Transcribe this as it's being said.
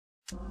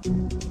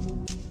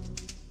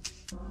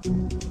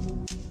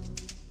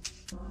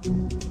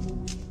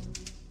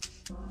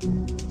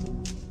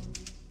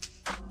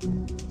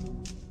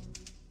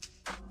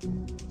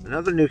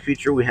Another new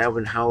feature we have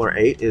in Howler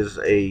 8 is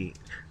a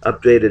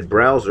updated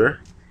browser.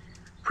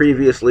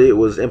 Previously it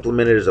was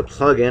implemented as a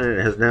plugin and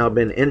it has now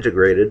been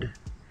integrated.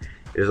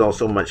 It is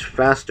also much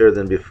faster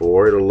than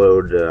before. It'll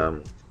load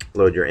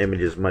your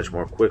images much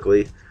more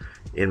quickly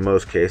in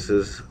most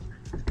cases.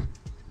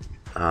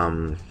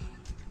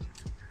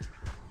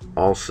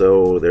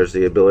 Also, there's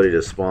the ability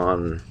to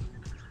spawn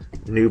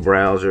new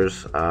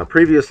browsers.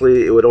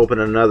 Previously, it would open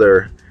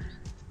another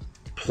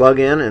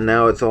plugin, and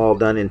now it's all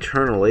done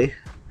internally.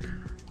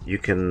 You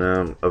can,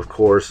 of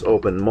course,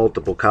 open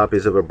multiple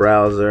copies of a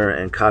browser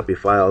and copy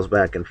files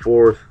back and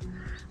forth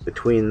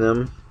between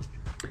them.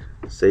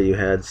 Say you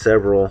had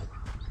several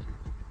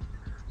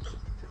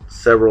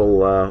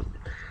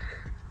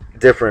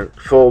different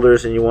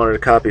folders and you wanted to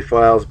copy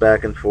files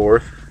back and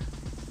forth.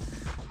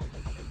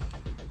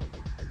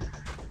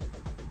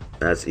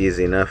 That's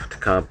easy enough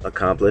to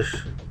accomplish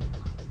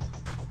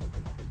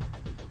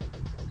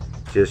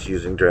just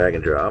using drag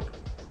and drop.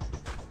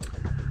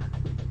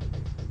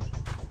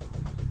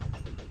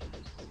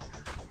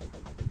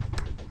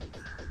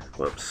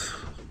 Whoops.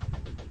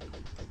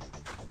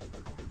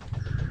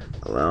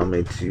 Allow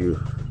me to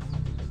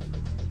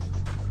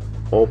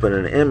open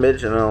an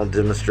image and I'll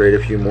demonstrate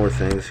a few more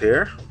things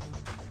here.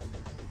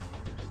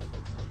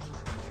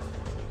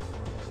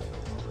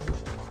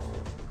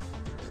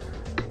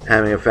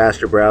 Having a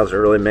faster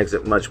browser really makes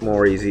it much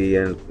more easy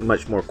and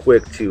much more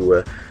quick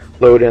to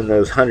load in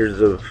those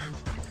hundreds of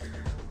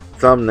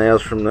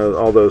thumbnails from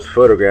all those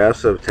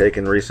photographs I've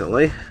taken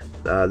recently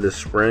this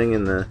spring,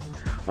 and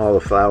all the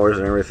flowers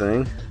and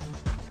everything.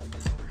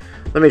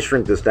 Let me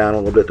shrink this down a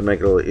little bit to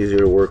make it a little easier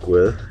to work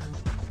with.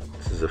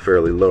 This is a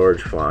fairly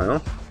large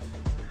file,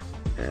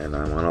 and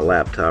I'm on a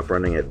laptop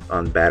running it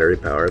on battery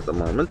power at the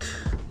moment.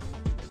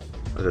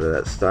 I'll go to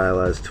that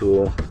stylize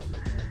tool.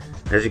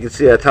 As you can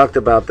see, I talked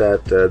about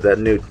that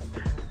new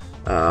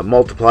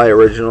multiply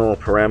original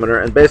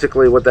parameter, and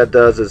basically what that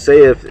does is, say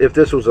if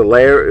this was a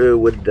layer, it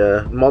would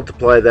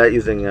multiply that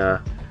using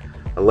a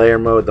layer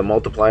mode, the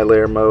multiply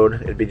layer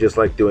mode. It'd be just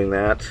like doing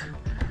that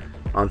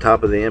on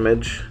top of the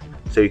image,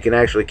 so you can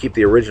actually keep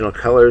the original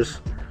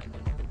colors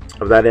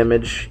of that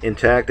image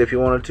intact if you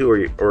wanted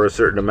to, or a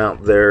certain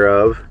amount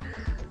thereof.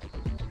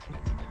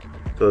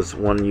 So it's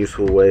one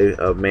useful way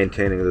of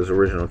maintaining those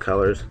original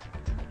colors,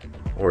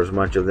 or as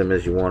much of them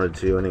as you wanted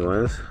to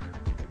anyways.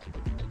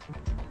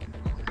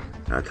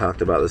 I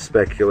talked about the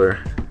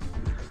specular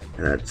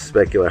and that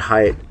specular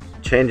height.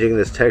 Changing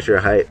this texture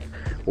height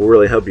will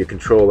really help you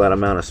control that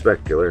amount of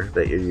specular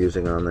that you're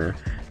using on there.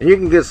 And you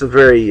can get some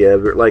very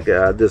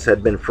this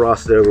had been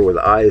frosted over with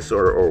ice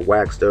or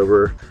waxed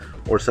over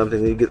or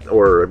something. You get,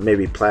 or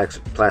maybe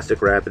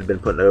plastic wrap had been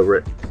put over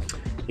it.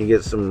 You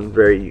get some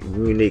very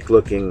unique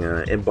looking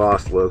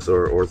embossed looks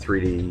or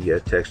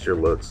 3D texture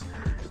looks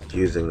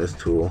using this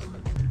tool.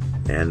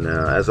 And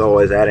as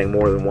always, adding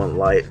more than one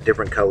light,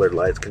 different colored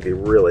lights, can be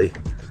really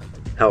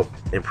help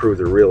improve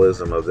the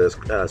realism of this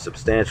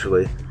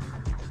substantially.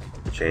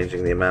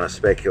 Changing the amount of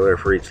specular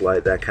for each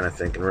light, that kind of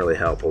thing, can really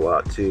help a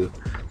lot too.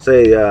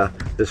 Say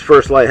this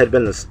first light had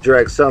been the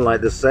direct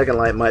sunlight, this second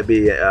light might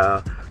be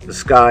the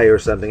sky or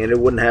something, and it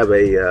wouldn't have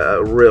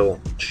a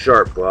real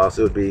sharp gloss.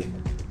 It would be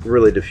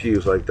really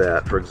diffuse like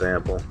that, for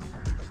example.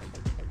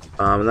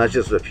 And that's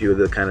just a few of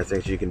the kind of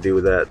things you can do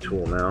with that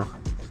tool now.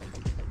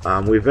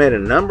 We've made a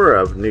number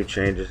of new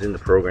changes in the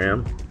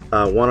program.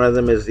 One of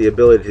them is the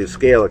ability to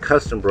scale a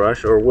custom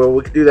brush, or well,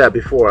 we could do that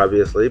before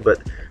obviously,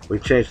 but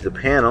we've changed the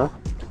panel.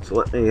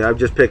 So I've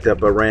just picked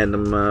up a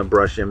random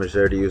brush image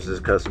there to use as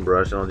a custom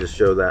brush, and I'll just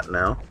show that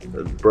now.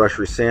 The brush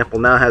resample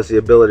now has the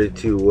ability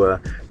to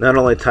not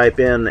only type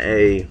in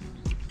a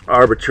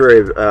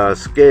arbitrary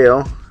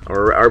scale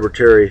or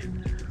arbitrary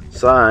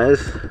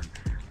size,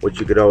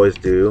 which you could always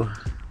do.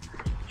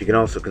 You can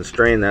also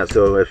constrain that,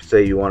 so if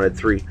say you wanted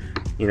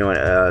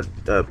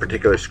a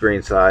particular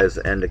screen size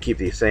and to keep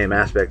the same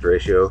aspect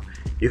ratio,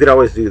 you could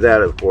always do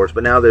that, of course.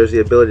 But now there's the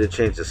ability to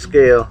change the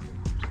scale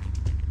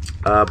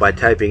by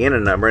typing in a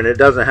number, and it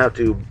doesn't have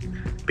to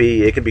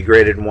be, it can be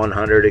greater than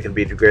 100, it can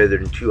be greater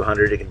than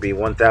 200, it can be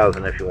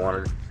 1000 if you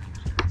wanted.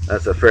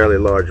 That's a fairly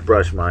large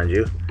brush, mind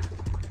you.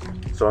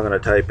 So I'm going to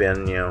type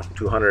in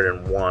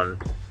 201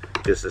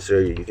 just to show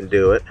you can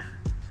do it.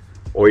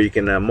 Or you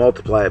can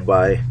multiply it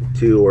by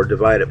 2 or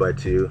divide it by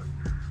 2.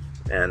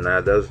 And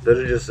those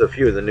are just a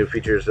few of the new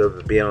features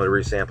of being able to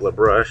resample a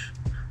brush.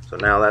 So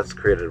now that's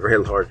created a very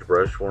large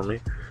brush for me.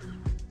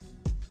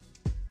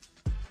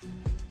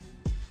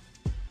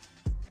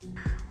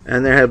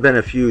 And there have been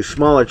a few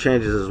smaller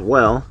changes as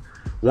well.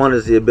 One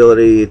is the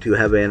ability to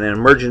have an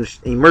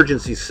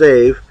emergency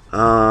save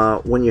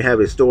when you have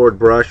a stored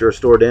brush or a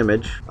stored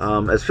image.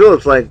 As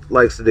Phillips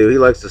likes to do, he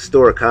likes to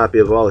store a copy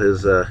of all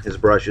his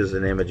brushes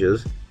and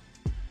images.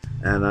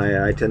 And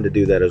I tend to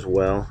do that as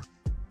well.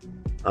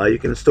 You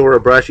can store a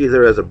brush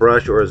either as a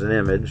brush or as an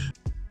image.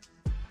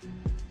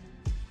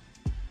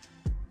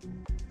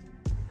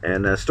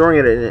 and storing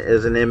it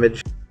as an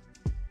image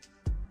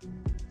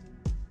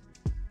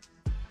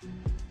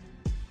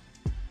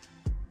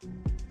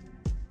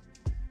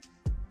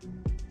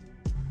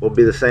will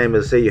be the same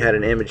as, say you had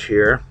an image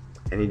here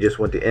and you just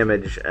went to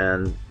image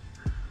and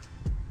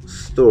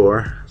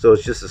store. So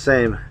it's just the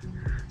same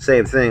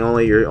thing,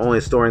 only you're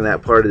only storing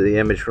that part of the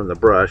image from the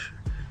brush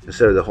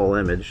instead of the whole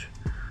image.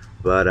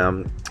 But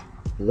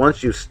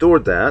once you've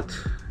stored that,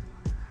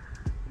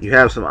 you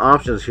have some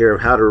options here of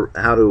how to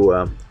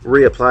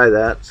reapply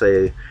that,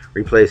 say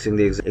replacing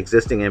the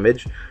existing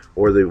image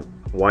or the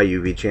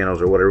YUV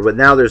channels or whatever. But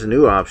now there's a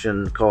new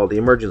option called the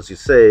emergency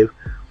save.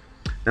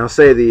 Now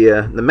say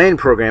the main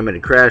program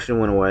had crashed and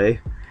went away,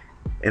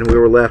 and we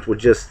were left with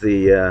just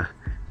these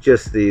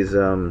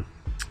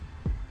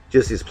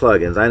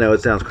plugins. I know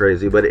it sounds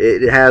crazy, but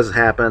it has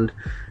happened,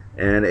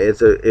 and it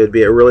would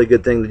be a really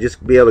good thing to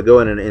just be able to go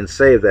in and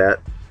save that,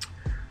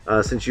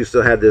 since you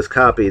still had this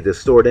copy, this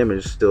stored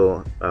image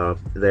still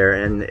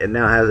there, and it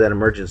now has that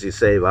emergency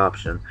save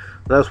option.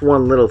 So that's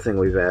one little thing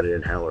we've added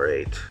in Howler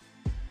 8.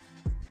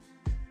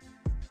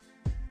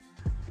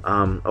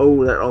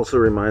 Oh, that also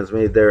reminds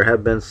me, there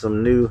have been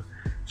some new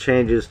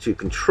changes to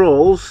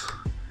controls.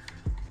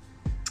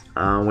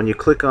 When you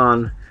click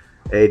on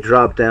a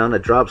drop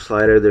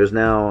slider, there's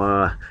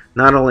now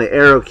not only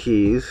arrow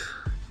keys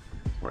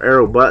or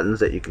arrow buttons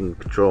that you can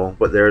control,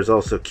 but there's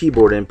also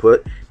keyboard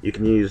input. You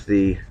can use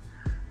the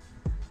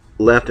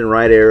left and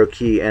right arrow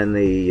key, and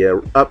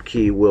the up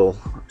key will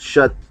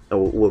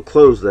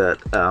close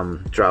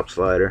that drop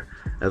slider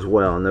as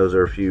well. And those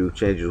are a few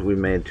changes we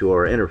made to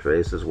our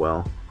interface as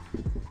well.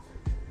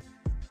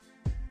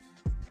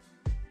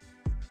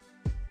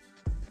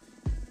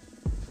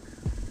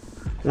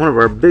 One of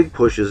our big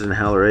pushes in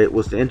Howler 8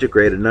 was to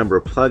integrate a number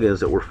of plugins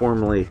that were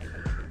formerly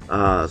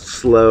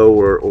slow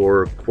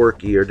or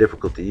quirky or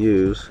difficult to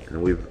use,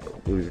 and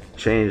we've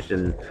changed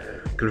and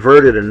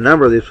converted a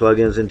number of these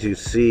plugins into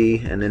C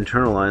and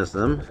internalized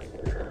them.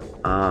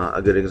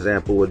 A good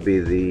example would be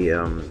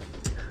the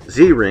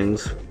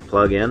Z-Rings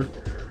plugin.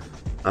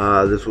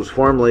 This was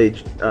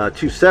formerly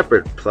two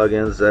separate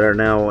plugins that are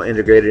now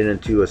integrated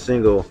into a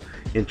single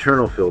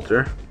internal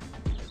filter.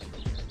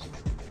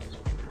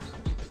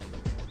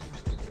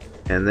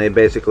 And they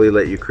basically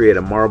let you create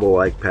a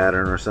marble-like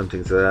pattern or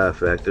something to that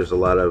effect. There's a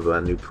lot of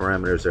new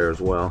parameters there as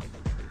well.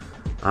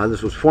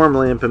 This was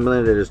formerly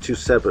implemented as two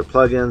separate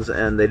plugins,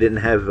 and they didn't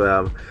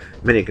have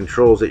many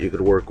controls that you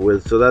could work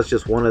with. So that's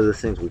just one of the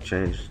things we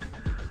changed.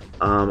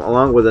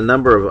 Along with a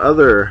number of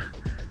other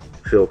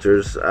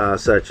filters,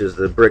 such as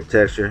the brick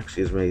texture,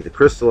 the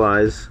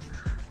crystallize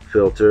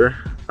filter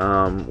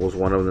was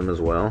one of them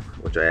as well,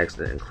 which I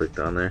accidentally clicked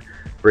on there.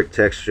 Brick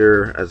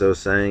texture, as I was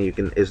saying,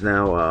 is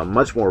now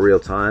much more real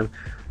time,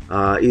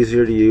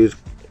 easier to use,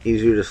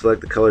 easier to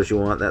select the colors you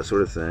want, that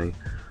sort of thing.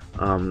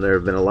 There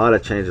have been a lot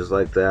of changes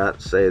like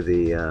that, say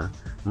the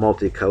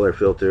multicolor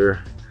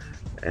filter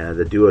and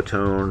the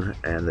duotone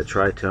and the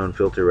tritone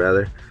filter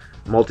rather.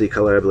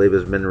 Multicolor, I believe,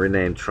 has been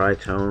renamed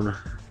tritone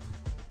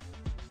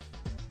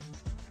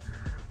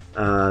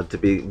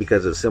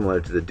because it's similar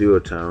to the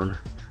duotone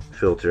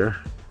filter.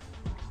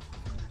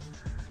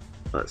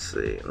 Let's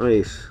see, let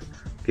me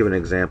give an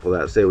example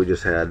of that. Say we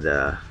just had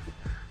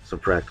some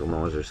fractal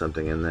noise or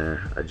something in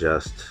there.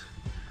 Adjust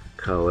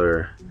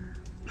color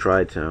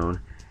tritone,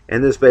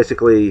 and this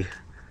basically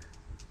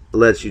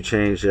lets you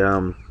change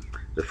the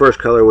first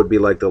color would be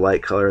like the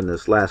light color, and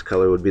this last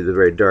color would be the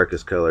very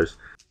darkest colors.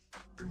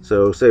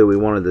 So say we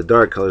wanted the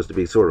dark colors to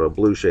be sort of a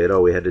blue shade,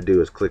 all we had to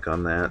do is click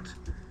on that,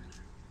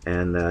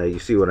 and you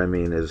see what I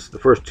mean is the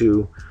first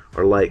two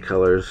are light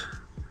colors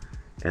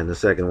and the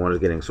second one is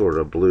getting sort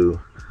of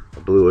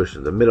bluish.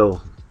 In the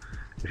middle,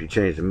 if you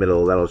change the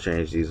middle, that'll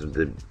change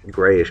the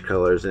grayish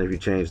colors, and if you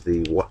change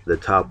the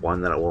top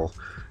one, that will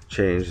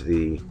change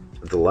the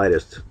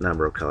lightest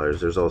number of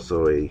colors. There's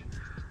also a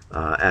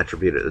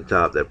attribute at the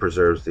top that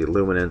preserves the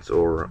luminance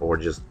or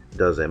just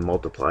does a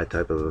multiply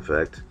type of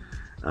effect,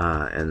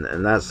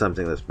 and that's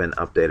something that's been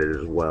updated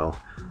as well,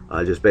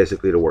 just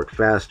basically to work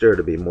faster,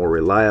 to be more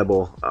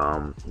reliable.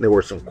 There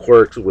were some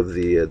quirks with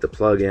the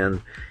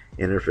plug-in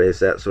interface,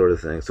 that sort of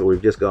thing, so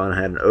we've just gone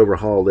ahead and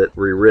overhauled it,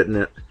 rewritten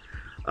it.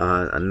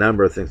 A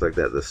number of things like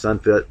that. The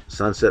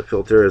sunset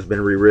filter has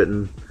been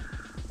rewritten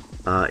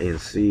in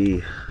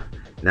C,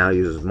 now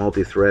uses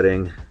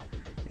multi-threading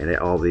and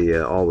all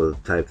the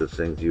types of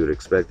things you would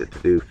expect it to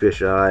do.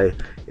 Fisheye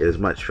is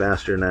much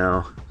faster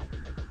now.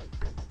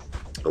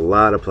 A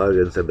lot of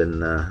plugins have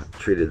been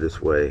treated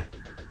this way.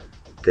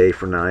 Day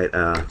for night,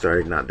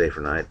 sorry, not day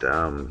for night.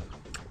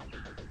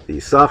 The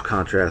soft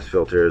contrast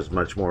filter is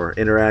much more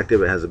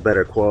interactive. It has a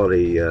better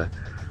quality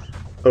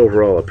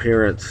overall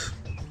appearance.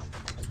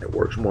 It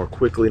works more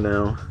quickly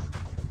now.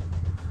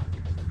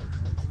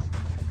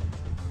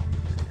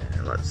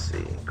 And let's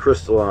see,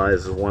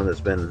 crystallize is one that's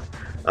been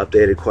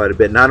updated quite a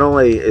bit. Not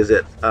only is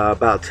it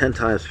about 10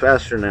 times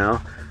faster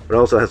now, but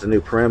also has a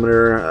new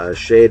parameter,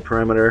 shade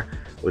parameter,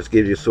 which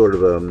gives you sort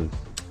of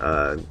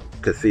a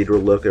cathedral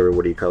look, or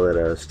what do you call it,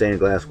 a stained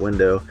glass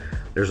window.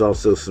 There's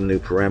also some new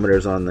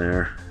parameters on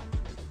there.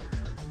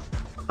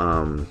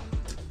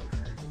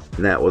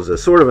 And that was a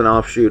sort of an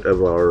offshoot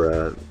of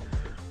our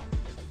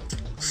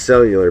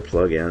cellular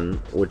plugin,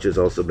 which has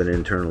also been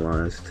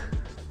internalized.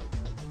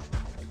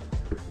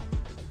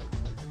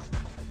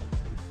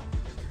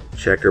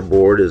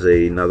 Checkerboard is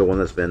another one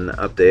that's been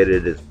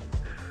updated. It's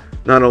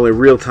not only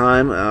real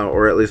time,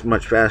 or at least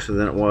much faster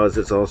than it was,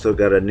 it's also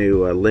got a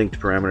new linked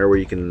parameter where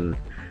you can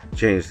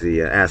change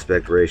the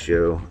aspect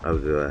ratio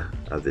of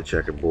the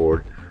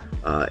checkerboard.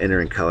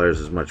 Entering colors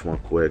is much more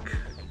quick.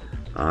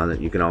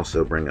 You can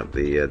also bring up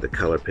the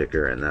color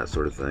picker and that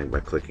sort of thing by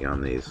clicking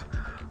on these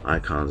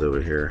icons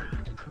over here.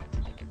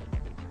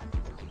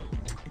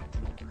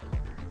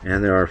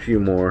 And there are a few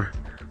more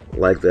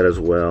like that as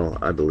well,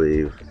 I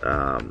believe.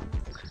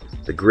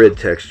 The grid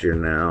texture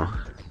now.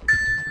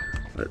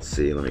 Let's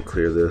see, let me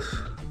clear this.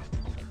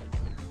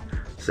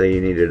 Say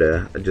you needed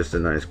just a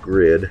nice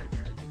grid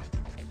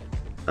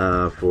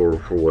for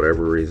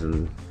whatever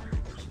reason,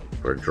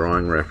 for a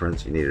drawing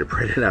reference, you needed to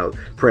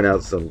print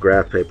out some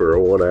graph paper or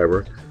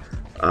whatever.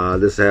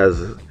 This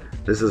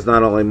is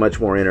not only much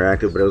more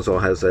interactive, but it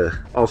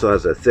also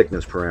has a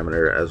thickness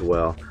parameter as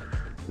well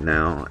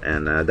now,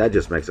 and that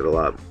just makes it a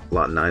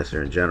lot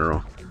nicer in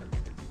general.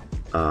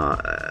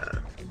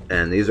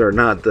 And these are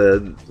not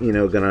the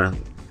gonna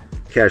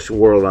catch the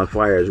world on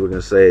fire, as we're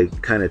gonna say,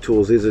 kind of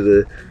tools. These are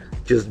the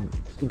just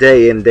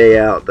day in, day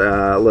out.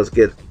 Let's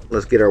get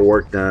our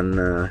work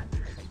done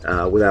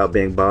without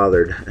being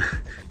bothered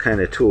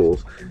kind of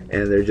tools,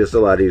 and they're just a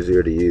lot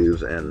easier to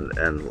use and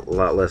a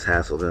lot less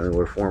hassle than they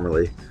were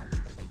formerly.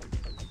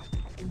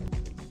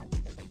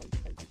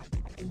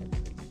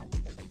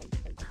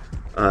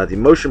 The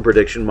motion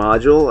prediction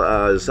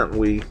module is something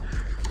we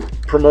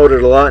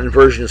promoted a lot in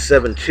version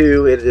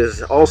 7.2. It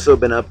has also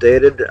been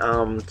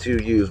updated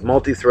to use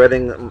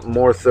multi-threading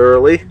more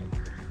thoroughly.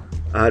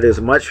 It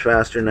is much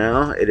faster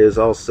now. It has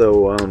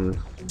also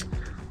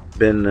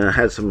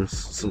had some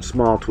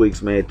small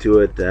tweaks made to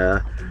it.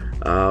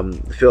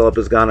 Philip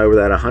has gone over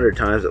that 100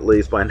 times at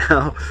least by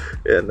now,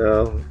 and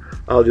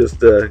I'll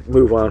just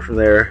move on from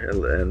there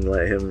and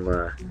let him.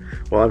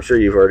 Well, I'm sure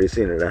you've already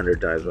seen it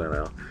 100 times by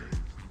now.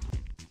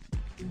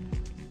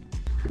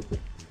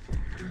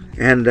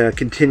 And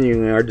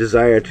continuing our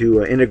desire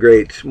to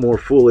integrate more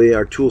fully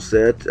our tool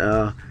set,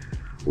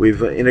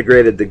 we've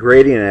integrated the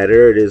gradient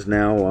editor. It is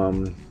now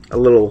a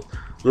little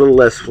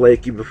less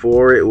flaky.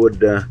 Before, it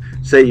would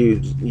say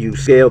you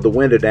scaled the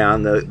window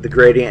down, the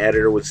gradient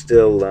editor would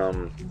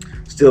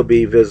still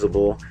be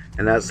visible,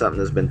 and that's something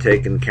that's been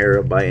taken care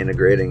of by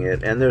integrating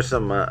it. And there's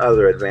some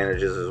other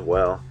advantages as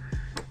well,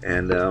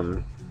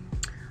 and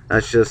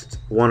that's just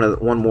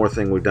one more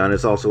thing we've done.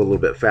 It's also a little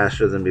bit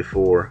faster than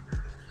before.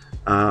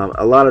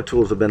 A lot of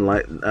tools have been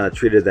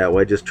treated that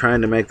way, just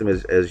trying to make them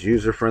as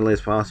user-friendly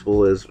as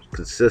possible, as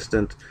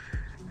consistent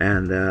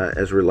and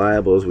as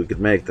reliable as we could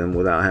make them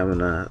without having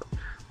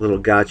little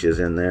gotchas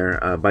in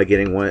there, by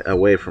getting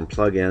away from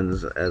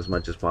plugins as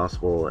much as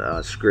possible,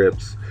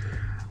 scripts,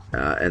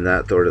 and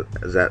that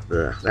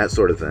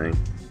sort of thing.